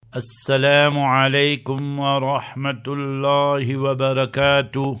السلام عليكم ورحمة الله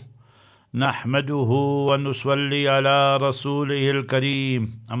وبركاته نحمده ونصلي على رسوله الكريم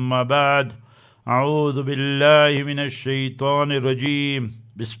أما بعد أعوذ بالله من الشيطان الرجيم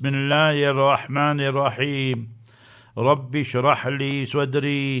بسم الله الرحمن الرحيم رب اشرح لي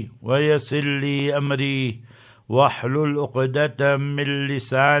صدري ويسر لي أمري واحلل عقدة من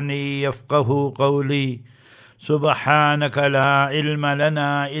لساني يفقه قولي سبحانك لا علم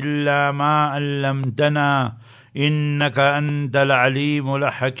لنا إلا ما علمتنا إنك أنت العليم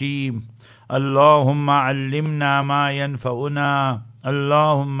الحكيم اللهم علمنا ما ينفعنا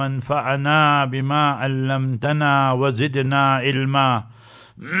اللهم انفعنا بما علمتنا وزدنا علما.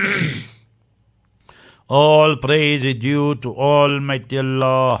 All praise is due to Almighty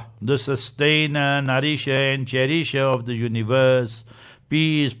Allah, the sustainer, nourisher and cherisher of the universe.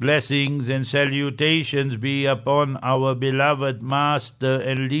 Peace, blessings and salutations be upon our beloved Master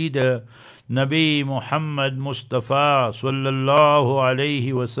and Leader, Nabi Muhammad Mustafa sallallahu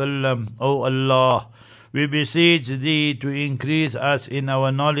alayhi wasallam. O Allah, we beseech Thee to increase us in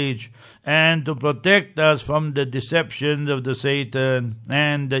our knowledge and to protect us from the deceptions of the Satan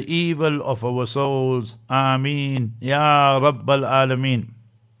and the evil of our souls. Ameen. Ya Rabbal Alameen.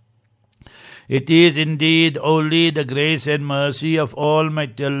 It is indeed only the grace and mercy of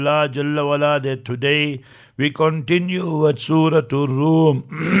Almighty Allah Jalla wala that today we continue with Sura Rum,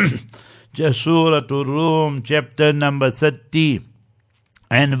 Sura Rum, chapter number 30,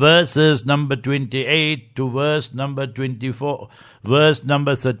 and verses number 28 to verse number 24, verse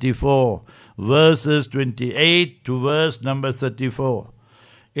number 34, verses 28 to verse number 34.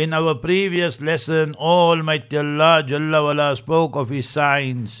 In our previous lesson, Almighty Allah Jalla wala spoke of His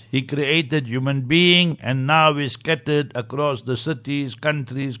signs. He created human being and now is scattered across the cities,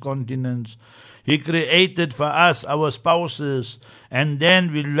 countries, continents. He created for us our spouses, and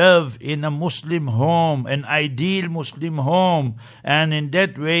then we live in a Muslim home, an ideal Muslim home, and in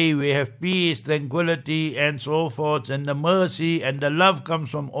that way we have peace, tranquility and so forth, and the mercy and the love comes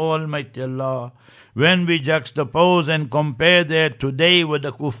from Almighty Allah. When we juxtapose and compare that today with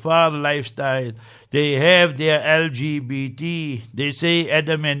the kuffar lifestyle, they have their LGBT, they say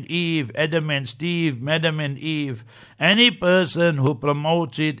Adam and Eve, Adam and Steve, Madam and Eve. Any person who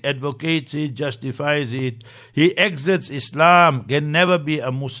promotes it, advocates it, justifies it, he exits Islam, can never be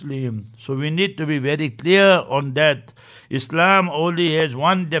a Muslim. So we need to be very clear on that. Islam only has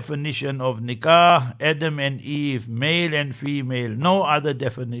one definition of nikah, Adam and Eve, male and female, no other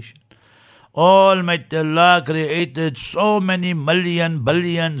definition. Almighty Allah created so many million,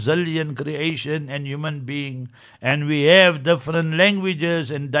 billion, zillion creation and human being, and we have different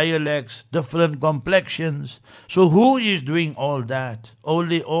languages and dialects, different complexions. So who is doing all that?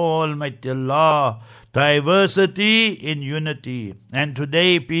 Only Almighty Allah. Diversity in unity. And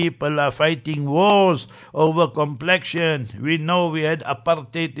today people are fighting wars over complexion. We know we had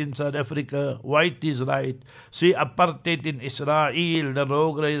apartheid in South Africa. White is right. See apartheid in Israel, the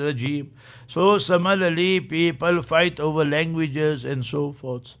rogue regime. So similarly people fight over languages and so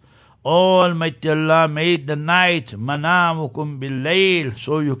forth. Almighty Allah made the night manamukum bil-layl,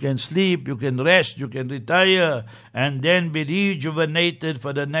 so you can sleep, you can rest, you can retire and then be rejuvenated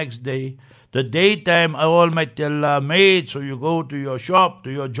for the next day. The daytime Almighty Allah made, so you go to your shop,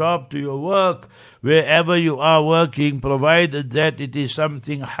 to your job, to your work, wherever you are working, provided that it is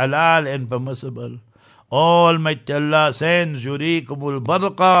something halal and permissible. Almighty Allah sends yurikumul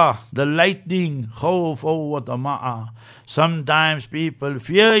barqa, the lightning, khawfa wa tama'a. Sometimes people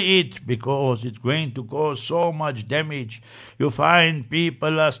fear it because it's going to cause so much damage. You find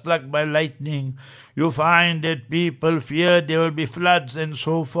people are struck by lightning. You find that people fear there will be floods and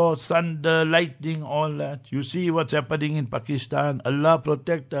so forth, thunder, lightning, all that. You see what's happening in Pakistan. Allah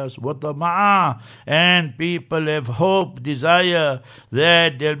protect us. And people have hope, desire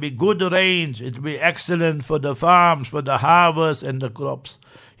that there will be good rains. It will be excellent for the farms, for the harvest and the crops.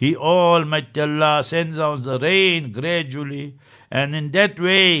 He Almighty Allah sends out the rain gradually, and in that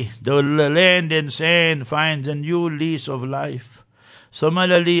way the land and sand finds a new lease of life.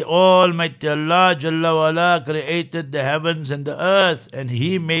 Similarly, Almighty Allah Jalla wala created the heavens and the earth, and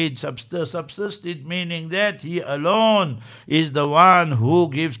He made subsisted, meaning that He alone is the one who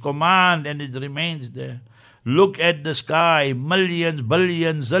gives command and it remains there. Look at the sky, millions,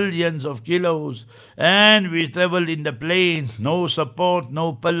 billions, zillions of kilos, and we travel in the plains, no support,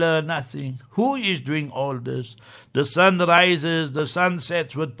 no pillar, nothing. Who is doing all this? The sun rises, the sun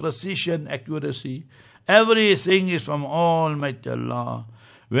sets with precision, accuracy. Everything is from Almighty Allah.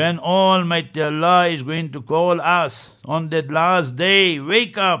 when Almighty Allah is going to call us on that last day,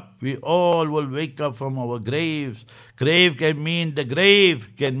 wake up. We all will wake up from our graves. Grave can mean the grave,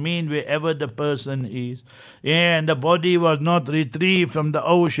 can mean wherever the person is. And the body was not retrieved from the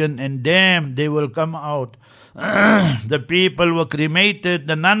ocean and damned, they will come out. The people were cremated,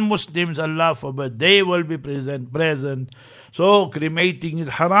 the non-Muslims, Allah forbid, they will be present. So cremating is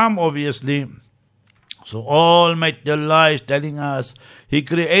haram, obviously. So Almighty Allah is telling us, He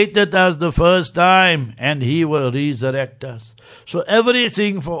created us the first time and He will resurrect us. So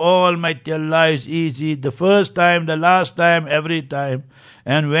everything for Almighty Allah is easy. The first time, the last time, every time.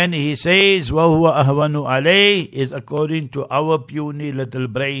 And when He says, وَهُوَ أَهْوَنُ عَلَيْهِ, is according to our puny little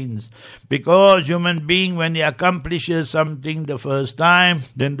brains. Because human being, when he accomplishes something the first time,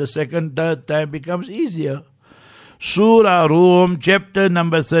 then the second, third time becomes easier. Sura Rum, chapter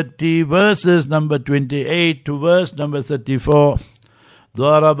number 30, verses number 28 to verse number 34.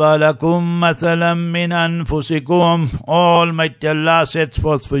 ضَرَبَ لَكُمْ مَثَلًا مِّنْ أَنفُسِكُمْ. Almighty Allah sets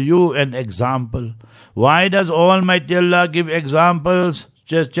forth for you an example. Why does Almighty Allah give examples?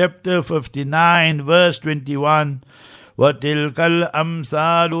 Chapter 59, verse 21. وَتِلْكَ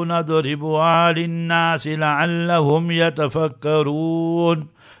الْأَمْثَالُ نَضْرِبُهَا لِلنَّاسِ لَعَلَّهُمْ يَتَفَكَّرُونَ.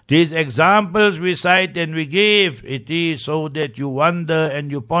 These examples we cite and we give, it is so that you wonder and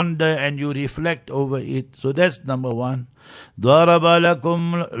you ponder and you reflect over it. So that's number one. ضَرَبَ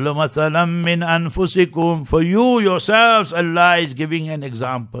لَكُمْ مَثَلًا مِّنْ أَنفُسِكُمْ. For you yourselves, Allah is giving an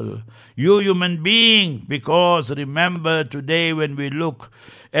example. You human being, because remember today when we look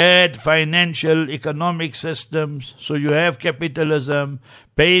at financial economic systems, so you have capitalism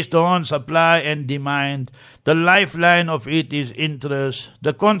based on supply and demand. The lifeline of it is interest.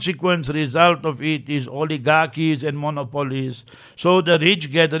 The consequence result of it is oligarchies and monopolies. So the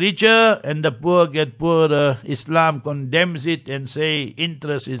rich get richer and the poor get poorer. Islam condemns it and say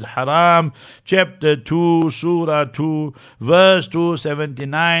interest is haram. Chapter 2, Surah 2, verse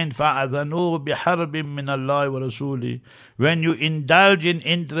 279. فَأَذَنُوا بِحَرْبٍ مِّنَ اللَّهِ وَرَسُولِهِ. When you indulge in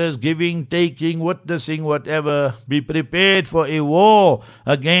interest, giving, taking, witnessing, whatever, be prepared for a war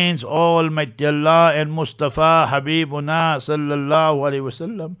against Almighty Allah and Mustafa Habibuna sallallahu alaihi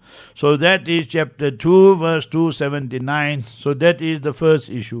wasallam. So that is chapter 2, verse 279. So that is the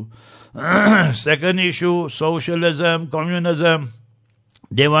first issue. Second issue, socialism, communism.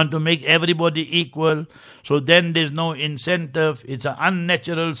 They want to make everybody equal. So then there's no incentive. It's an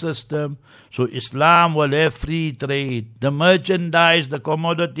unnatural system. So Islam will have free trade. The merchandise, the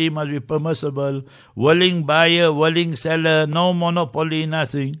commodity must be permissible. Willing buyer, willing seller, no monopoly,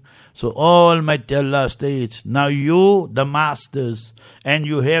 nothing. So Almighty Allah states, now you, the masters, and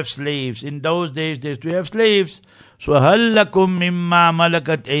you have slaves. In those days, they used to have slaves. So هَلْ لَكُمْ مِمَّا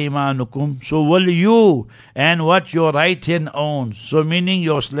مَلَكَتْ أَيْمَانُكُمْ. So will you and what your right hand owns, so meaning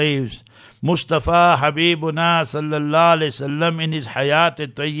your slaves. Mustafa Habibuna sallallahu alayhi wasallam in his hayat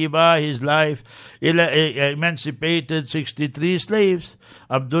at-tayyibah, his life, emancipated 63 slaves.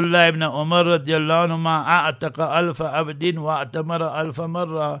 Abdullah ibn Umar radiallahu anhuma a'ataqa alfa abdin wa atamara alfa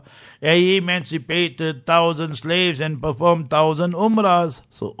marra. He emancipated 1,000 slaves and performed 1,000 umrahs.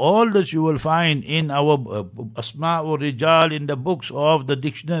 So all this you will find in our Asma' or Rijal, in the books of the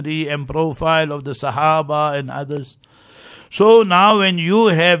dictionary and profile of the Sahaba and others. So now when you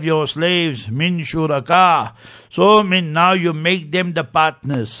have your slaves, min shuraka, so now you make them the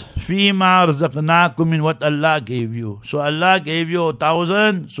partners. Fima razaqnakum, in what Allah gave you. So Allah gave you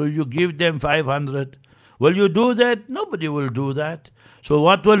 1,000, so you give them 500. Will you do that? Nobody will do that. So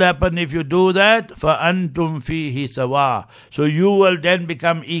what will happen if you do that? فَأَنْتُمْ فِيهِ سَوَاء. So you will then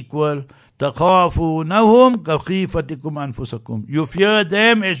become equal. تَخَافُونَهُمْ كَخِيفَتِكُمْ أَنفُسَكُمْ. You fear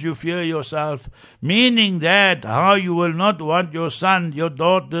them as you fear yourself. Meaning that how you will not want your son, your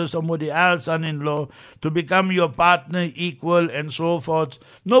daughter, somebody else, son-in-law, to become your partner, equal, and so forth.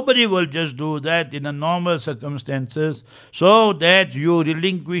 Nobody will just do that in a normal circumstances. So that you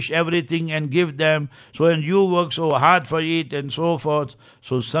relinquish everything and give them. So and you work so hard for it and so forth.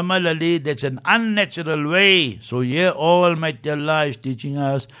 So similarly, that's an unnatural way. So here Almighty Allah is teaching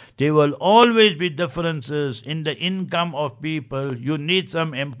us, there will always be differences in the income of people. You need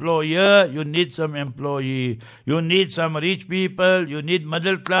some employer, you need some employee. You need some rich people, you need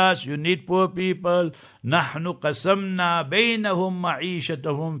middle class, you need poor people. نحن قسمنا بينهم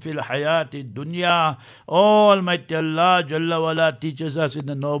معيشتهم في الحياة الدنيا. Almighty Allah Jalla wala teaches us in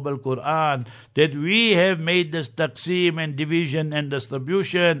the noble Quran that we have made this taqseem and division and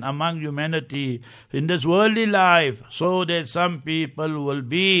distribution among humanity in this worldly life, so that some people will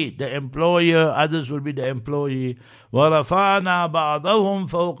be the employees employer, others will be the employee. وَرَفَعْنَا بَعْضَهُمْ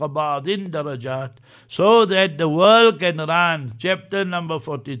فَوْقَ بَعْضٍ دَرَجَاتٍ, so that the world can run. Chapter number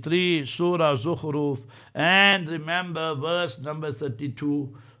 43, Surah Zukhruf, and remember verse number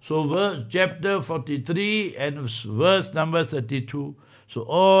 32. So chapter 43 and verse number 32. So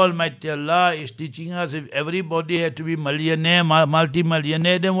Almighty Allah is teaching us, if everybody had to be millionaire,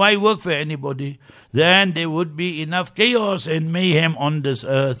 multi-millionaire, then why work for anybody? Then there would be enough chaos and mayhem on this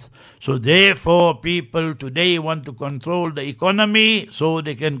earth. So therefore people today want to control the economy so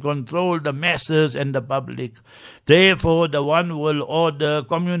they can control the masses and the public. Therefore the one world order,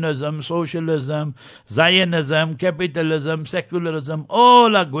 communism, socialism, Zionism, capitalism, secularism,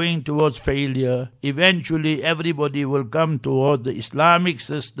 all are going towards failure. Eventually everybody will come towards the Islamic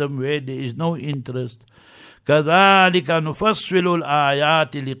system where there is no interest. كَذَلِكَ نُفَصِّلُ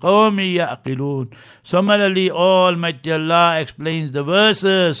الْآيَاتِ لِقَوْمٍ يَعْقِلُونَ. Similarly, Almighty Allah explains the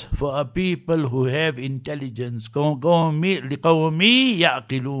verses for a people who have intelligence. لِقَوْمٍ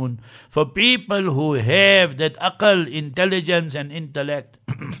يَعْقِلُونَ. For people who have that aql, intelligence and intellect.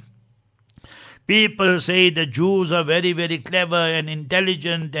 People say the Jews are very, very clever and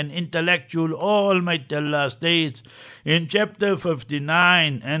intelligent and intellectual. Almighty Allah states in chapter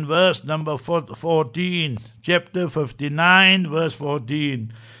 59 and verse number 14, chapter 59 verse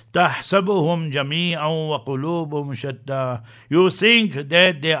 14, تَحْسَبُهُمْ جَمِيعًا وَقُلُوبُهُمْ شَتَّى. You think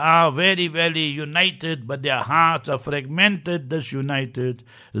that they are very, very united, but their hearts are fragmented, disunited.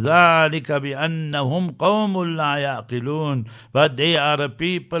 ذَلِكَ بِأَنَّهُمْ قَوْمٌ لَا يَعْقِلُونَ. But they are a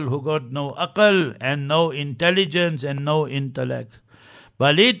people who got no aql and no intelligence and no intellect.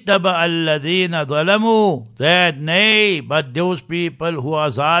 بَلِ اتَّبَعَ الَّذِينَ ظَلَمُوا. That nay, but those people who are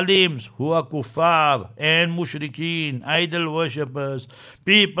zalims, who are kuffar and mushrikeen, idol worshippers,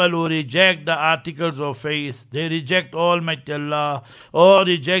 people who reject the articles of faith, they reject Almighty Allah, or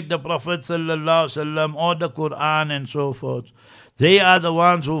reject the Prophet sallallahu alaihi wasallam, or the Quran and so forth. They are the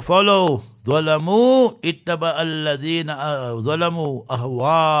ones who follow. ظَلَمُوا اتَّبَعَ الَّذِينَ ظَلَمُوا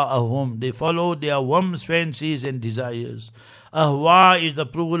أَهْوَاءَهُمْ. They follow their whims, fancies and desires. Ahwa is the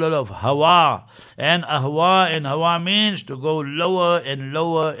plural of hawa, and hawa means to go lower and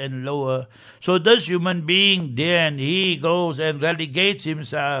lower and lower. So this human being then he goes and relegates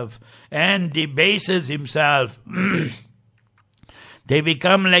himself and debases himself. They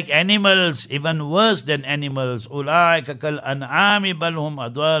become like animals, even worse than animals. أُولَٰئِكَ كَالْأَنْعَامِ بَلْ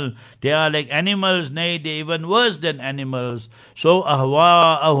هُمْ أَضَلُّ. They are like animals, nay, they even worse than animals. So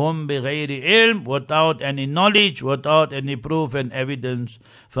أَهْوَاءَهُمْ بِغَيْرِ عِلْمٍ, without any knowledge, without any proof and evidence.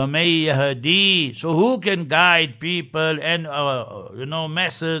 فَمَن يَهْدِي. So who can guide people and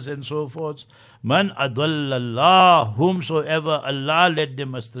masses and so forth? مَنْ أَضَلَّ اللَّهُ. Whomsoever Allah led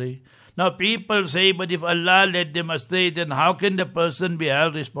them astray. Now people say, but if Allah led them astray, then how can the person be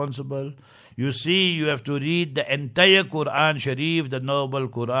held responsible? You see, you have to read the entire Quran Sharif, the noble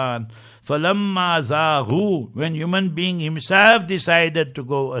Quran. فَلَمَّا زَاغُوا. When human being himself decided to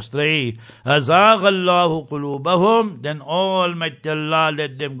go astray, أَزَاغَ اللَّهُ قُلُوبَهُمْ. Then Almighty Allah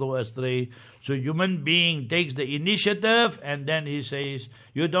let them go astray. So human being takes the initiative and then he says,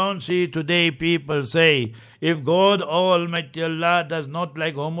 you don't see today people say, if God Almighty Allah does not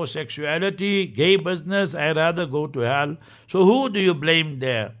like homosexuality, gay business, I rather go to hell. So who do you blame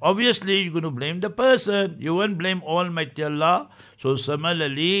there? Obviously you're going to blame the person. You won't blame Almighty Allah. So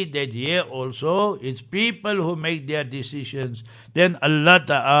similarly, that here also, it's people who make their decisions. Then Allah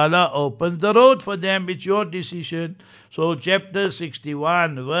Ta'ala opens the road for them. It's your decision. So chapter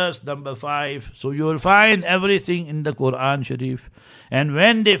 61, verse number 5. So you will find everything in the Quran Sharif. And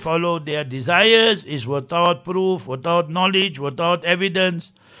when they follow their desires, is without proof, without knowledge, without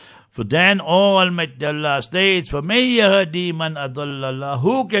evidence. For then Almighty Allah states, فَمَن يَهْدِي مَنْ أَضَلَّ اللَّهُ.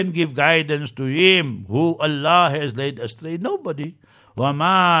 Who can give guidance to him who Allah has led astray? Nobody.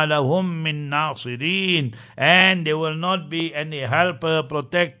 وَمَا لَهُم مِّن نَاصِرِينَ. And there will not be any helper,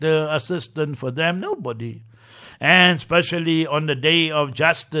 protector, assistant for them. Nobody. And especially on the day of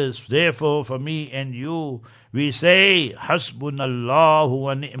justice. Therefore, for me and you, we say, Hasbunallahu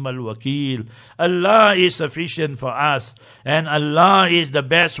wa ni'mal wakil. Allah is sufficient for us, and Allah is the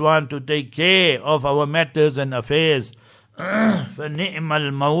best one to take care of our matters and affairs. فَنِعْمَ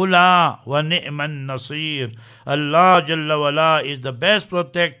الْمَوْلَى وَنِعْمَ النَّصِيرُ. Allah Jalla wala is the best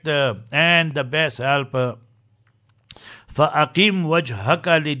protector and the best helper. فَأَقِمْ وَجْهَكَ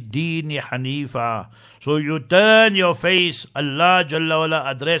لِلدِّينِ حَنِيفًا. So you turn your face, Allah Jalla wala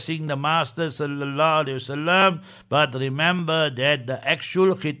addressing the Master Sallallahu Alaihi Wasallam, but remember that the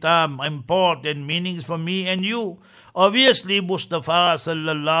actual khitab, import and meanings for me and you. Obviously, Mustafa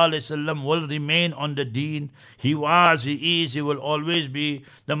Sallallahu Alaihi Wasallam will remain on the deen. He was, he is, he will always be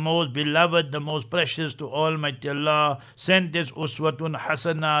the most beloved, the most precious to Almighty Allah, sent as Uswatun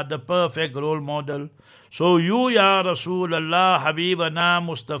Hasana, the perfect role model. So you, Ya Rasulullah, Habibana,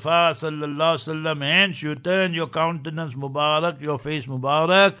 Mustafa Sallallahu Alaihi Wasallam, hence you turn your countenance Mubarak, your face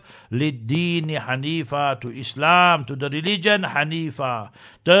Mubarak, Lid-Deen Hanifa, to Islam, to the religion Hanifa,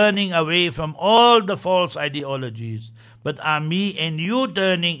 turning away from all the false ideologies. But are me and you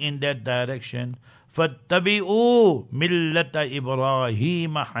turning in that direction? فَاتَّبِعُوا مِلَّةَ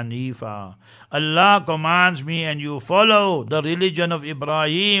إِبْرَاهِيمَ حَنِيفًا. Allah commands me and you follow the religion of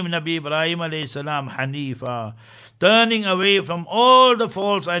Ibrahim, Nabi Ibrahim alayhi salam, Hanifa, turning away from all the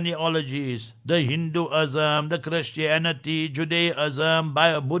false ideologies, the Hinduism, the Christianity, Judaism,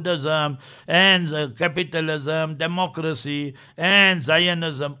 Buddhism, and capitalism, democracy, and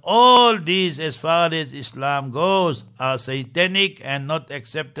Zionism. All these, as far as Islam goes, are satanic and not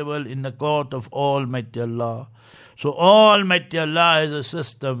acceptable in the court of Almighty Allah. So Almighty Allah is a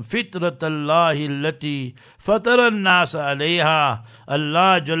system. Fitrat Allahi allati fatara an-nasa alayha.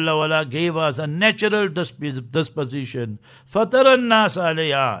 Allah Jalla wala gave us a natural disposition. Fatara an-nasa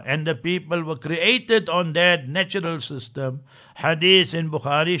alayha. And the people were created on that natural system. Hadith in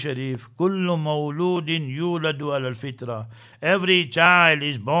Bukhari Sharif. Kullu mawludin yuladu al-fitra. Every child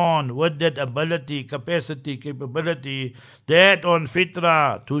is born with that ability, capacity, capability, that on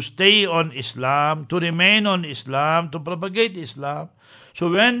fitra, to stay on Islam, to remain on Islam, to propagate Islam.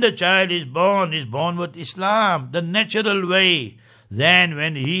 So when the child is born with Islam, the natural way. Then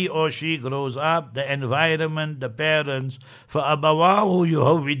when he or she grows up, the environment, the parents, فَأَبَوَاهُ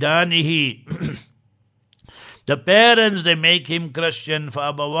يُهَوِّدَانِهِ. The parents, they make him Christian.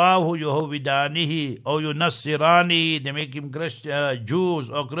 فَأَبَوَاهُ يُهَوِّدَانِهِ or يُنَصِّرَانِهِ, they make him Jews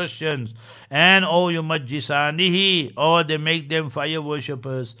or Christians. And or يُمَجِّسَانِهِ, or they make them fire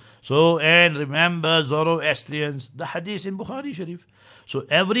worshippers. So, and remember Zoroastrians, the hadith in Bukhari Sharif. So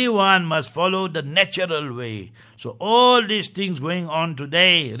everyone must follow the natural way. So all these things going on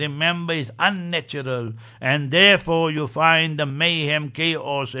today, remember, is unnatural. And therefore you find the mayhem,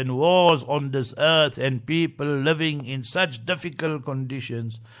 chaos and wars on this earth and people living in such difficult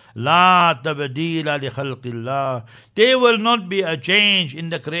conditions. La tabdila li khalqillah. There will not be a change in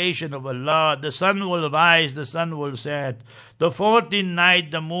the creation of Allah. The sun will rise, the sun will set. The 14th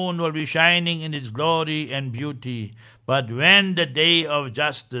night, the moon will be shining in its glory and beauty. But when the day of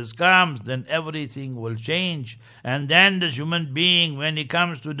justice comes, then everything will change. And then the human being, when he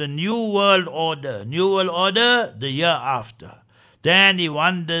comes to the new world order, the year after, then he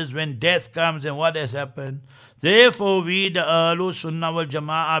wonders when death comes and what has happened. Therefore, we, the Ahlul Sunnah wal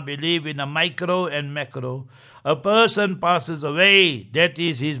Jama'ah, believe in a micro and macro. A person passes away, that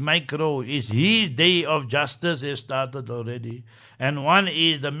is his micro, is his day of justice has started already. And one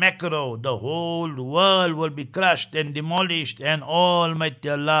is the macro, the whole world will be crushed and demolished, and Almighty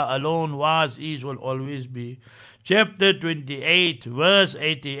Allah alone was, is, will always be. Chapter 28, verse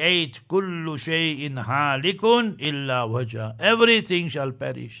 88, Kullu shay'in halikun illa wajha. Everything shall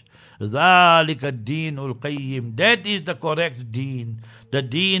perish. ذَلِكَ الدِّينُ الْقَيِّمُ. That is the correct deen. The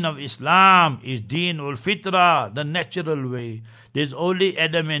deen of Islam is deenul fitra, the natural way. There's only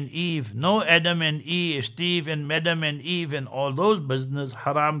Adam and Eve. No Adam and Eve, Steve and Adam and Eve and all those business,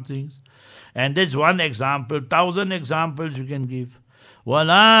 haram things. And that's one example. 1,000 examples you can give.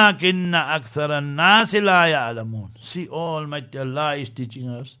 وَلَكِنَّ أَكْثَرَ النَّاسِ لَا يَعْلَمُونَ. See, Almighty Allah is teaching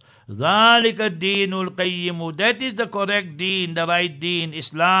us. ذَلِكَ الدِّينُ الْقَيِّمُ. That is the correct deen, the right deen,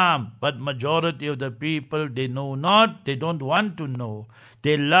 Islam. But majority of the people, they know not, they don't want to know.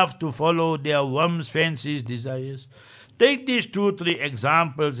 They love to follow their whims, fancies, desires. Take these 2-3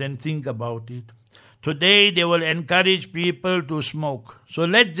 examples and think about it. Today they will encourage people to smoke. So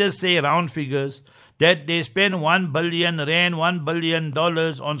let's just say round figures that they spend 1 billion rand, $1 billion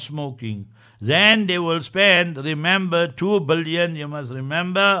on smoking. Then they will spend, remember, 2 billion, you must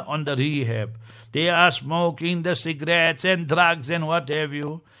remember, on the rehab. They are smoking the cigarettes and drugs and what have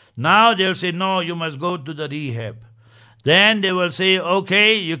you. Now they'll say, no, you must go to the rehab. Then they will say,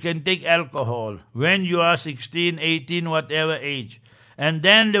 okay, you can take alcohol when you are 16, 18, whatever age. And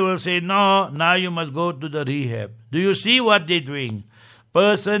then they will say, no, now you must go to the rehab. Do you see what they're doing?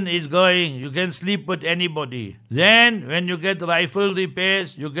 Person is going, you can sleep with anybody. Then when you get rifle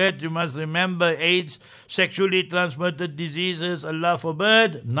repairs, you must remember AIDS, sexually transmitted diseases, Allah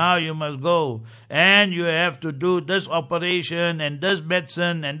forbid. Now you must go. And you have to do this operation and this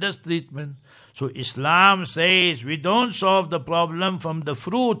medicine and this treatment. So Islam says we don't solve the problem from the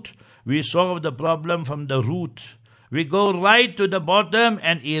fruit, we solve the problem from the root. We go right to the bottom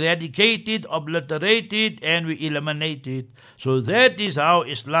and eradicate it, obliterate it, and we eliminate it. So that is how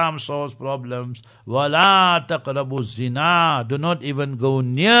Islam solves problems. وَلَا تَقْرَبُوا الزِّنَا. Do not even go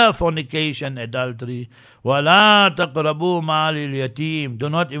near fornication, adultery. وَلَا تَقْرَبُوا مَالِ الْيَتِيمِ. Do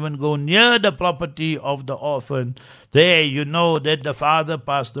not even go near the property of the orphan. There you know that the father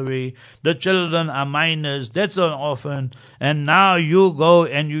passed away, the children are minors, that's an orphan, and now you go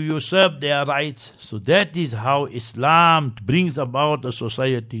and you usurp their rights. So that is how Islam brings about a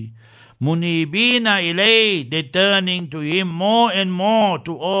society. Munibina ilay, they turning to Him more and more,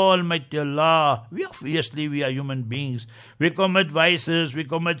 to Almighty Allah. Obviously we are human beings. We commit vices, we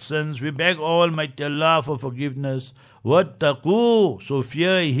commit sins, we beg Almighty Allah for forgiveness. وَاتَّقُوا, so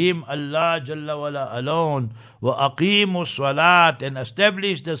fear Him, Allah Jalla wala alone. وَأَقِيمُوا الصَّلَاةِ, and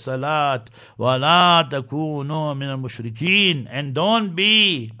establish the salat. وَلَا تَكُونُوا مِنَ الْمُشْرِكِينَ, and don't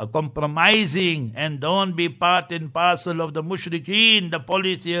be compromising, and don't be part and parcel of the mushrikeen, the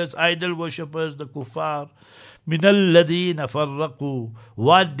polytheists, idol worshippers, the kuffar. مِنَ الَّذِينَ فَرَّقُوا,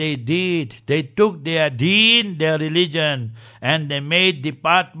 what they did, they took their deen, their religion, and they made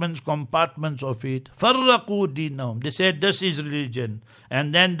departments, compartments of it. فَرَّقُوا دِينَهُمْ, they said this is religion,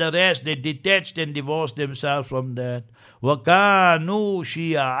 and then the rest they detached and divorced themselves from that. وَكَانُوا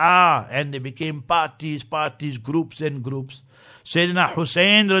شِيَعًا, and they became parties, groups and groups. Sayyidina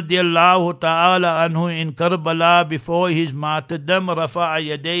Hussein radiallahu ta'ala anhu in Karbala, before his martyrdom, rafa'a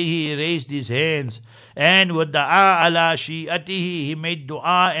yadayhi, he raised his hands, and with da'a ala shi'atihi, he made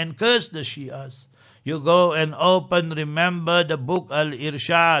dua and cursed the Shi'as. You go and open, remember the book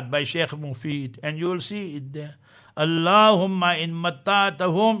Al-Irshad by Sheikh Mufid, and you will see it there. Allahumma in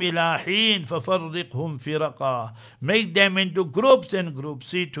mattatahum ila heen fafarriqhum firaqa. Make them into groups and groups.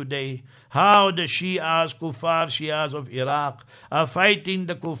 See today how the Shias, Kuffar Shias of Iraq are fighting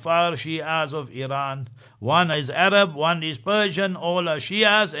the Kuffar Shias of Iran. One is Arab, one is Persian, all are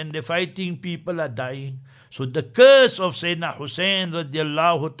Shias, and the fighting people are dying. So the curse of Sayyidina Hussein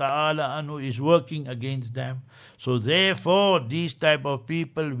radiallahu ta'ala anhu is working against them. So therefore, these type of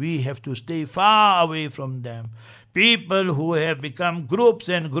people, we have to stay far away from them. People who have become groups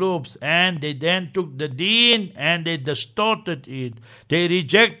and groups, and they then took the deen and they distorted it. They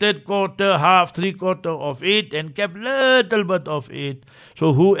rejected quarter, half, three-quarter of it and kept little bit of it.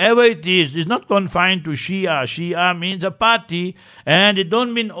 So whoever it is not confined to Shia. Shia means a party, and it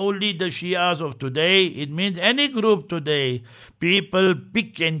don't mean only the Shias of today. It means any group today. People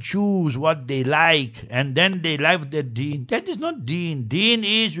pick and choose what they like, and then they like their deen. That is not deen. Deen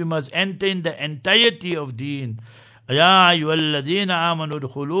is we must enter in the entirety of deen. Ya ayyuhalladhina amanu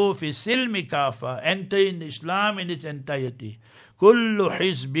udkhulu fi silmi kafa. Enter in Islam in its entirety. Kullu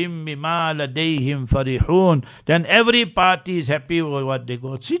hizbim bima ladayhim farihun. Then every party is happy with what they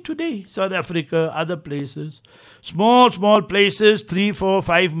got. See today, South Africa, other places. Small places, 3, 4,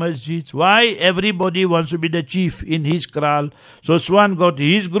 5 masjids. Why? Everybody wants to be the chief in his kraal. So this one got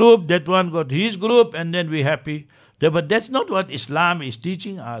his group, that one got his group, and then we're happy. But that's not what Islam is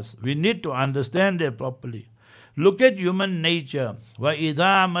teaching us. We need to understand that properly. Look at human nature.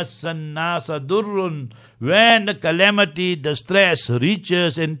 وَإِذَا مَسَّ النَّاسَ دُرٌّ, when the calamity, the stress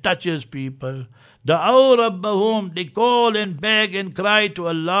reaches and touches people, دَعَوْا رَبَّهُمْ, they call and beg and cry to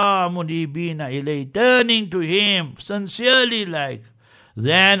Allah, مُنِيبِينَ إِلَيْهِ, turning to Him, sincerely like.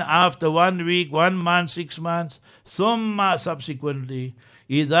 Then after 1 week, 1 month, 6 months, ثُمَّ subsequently,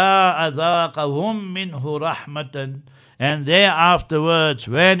 إِذَا أَذَاقَهُمْ مِنْهُ رَحْمَةً, and there afterwards,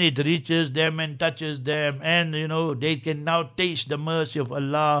 when it reaches them and touches them, and they can now taste the mercy of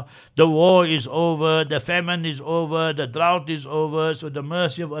Allah. The war is over, the famine is over, the drought is over, so the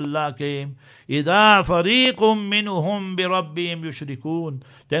mercy of Allah came. إِذَا فَرِيقٌ مِّنْهُمْ بِرَبِّهِمْ يُشْرِكُونَ,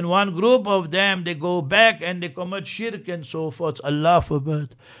 then one group of them, they go back and they commit shirk and so forth. Allah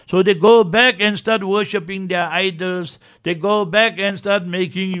forbid. So they go back and start worshipping their idols. They go back and start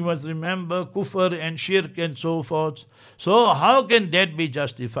making, you must remember, kufr and shirk and so forth. So how can that be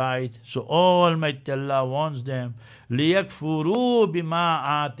justified? So Almighty Allah wants them, لِيَكْفُرُوا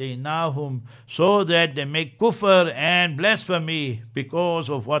بِمَا آتَيْنَاهُمْ, so that they make kufr and blasphemy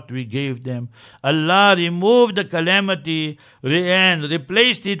because of what we gave them. Allah removed the calamity and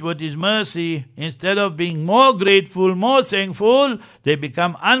replaced it with His mercy. Instead of being more grateful, more thankful, they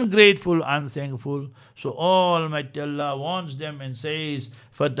become ungrateful, unthankful. So Almighty Allah wants them and says,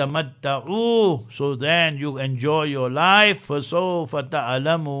 فَتَمَتَّعُوا, so then you enjoy your life, فَسَوْفَ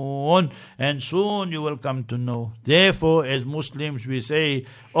تَعْلَمُونَ, and soon you will come to know. Therefore, as Muslims we say,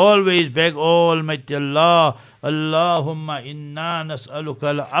 always beg Almighty Allah, Allahumma inna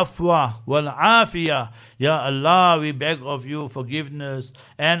nas'aluka al-afwa wal-afiyah. Ya Allah, we beg of you forgiveness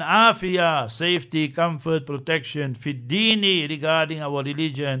and afiyah, safety, comfort, protection, fid dini, regarding our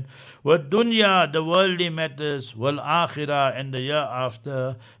religion, wa dunya, the worldly matters, wal akhirah, and the year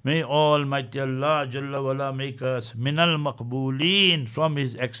after. May Almighty Allah Jalla wala make us minal maqbooleen, from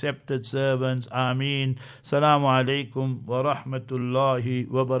His accepted servants. Ameen. Assalamu alaikum wa rahmatullahi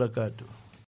wa barakatuh.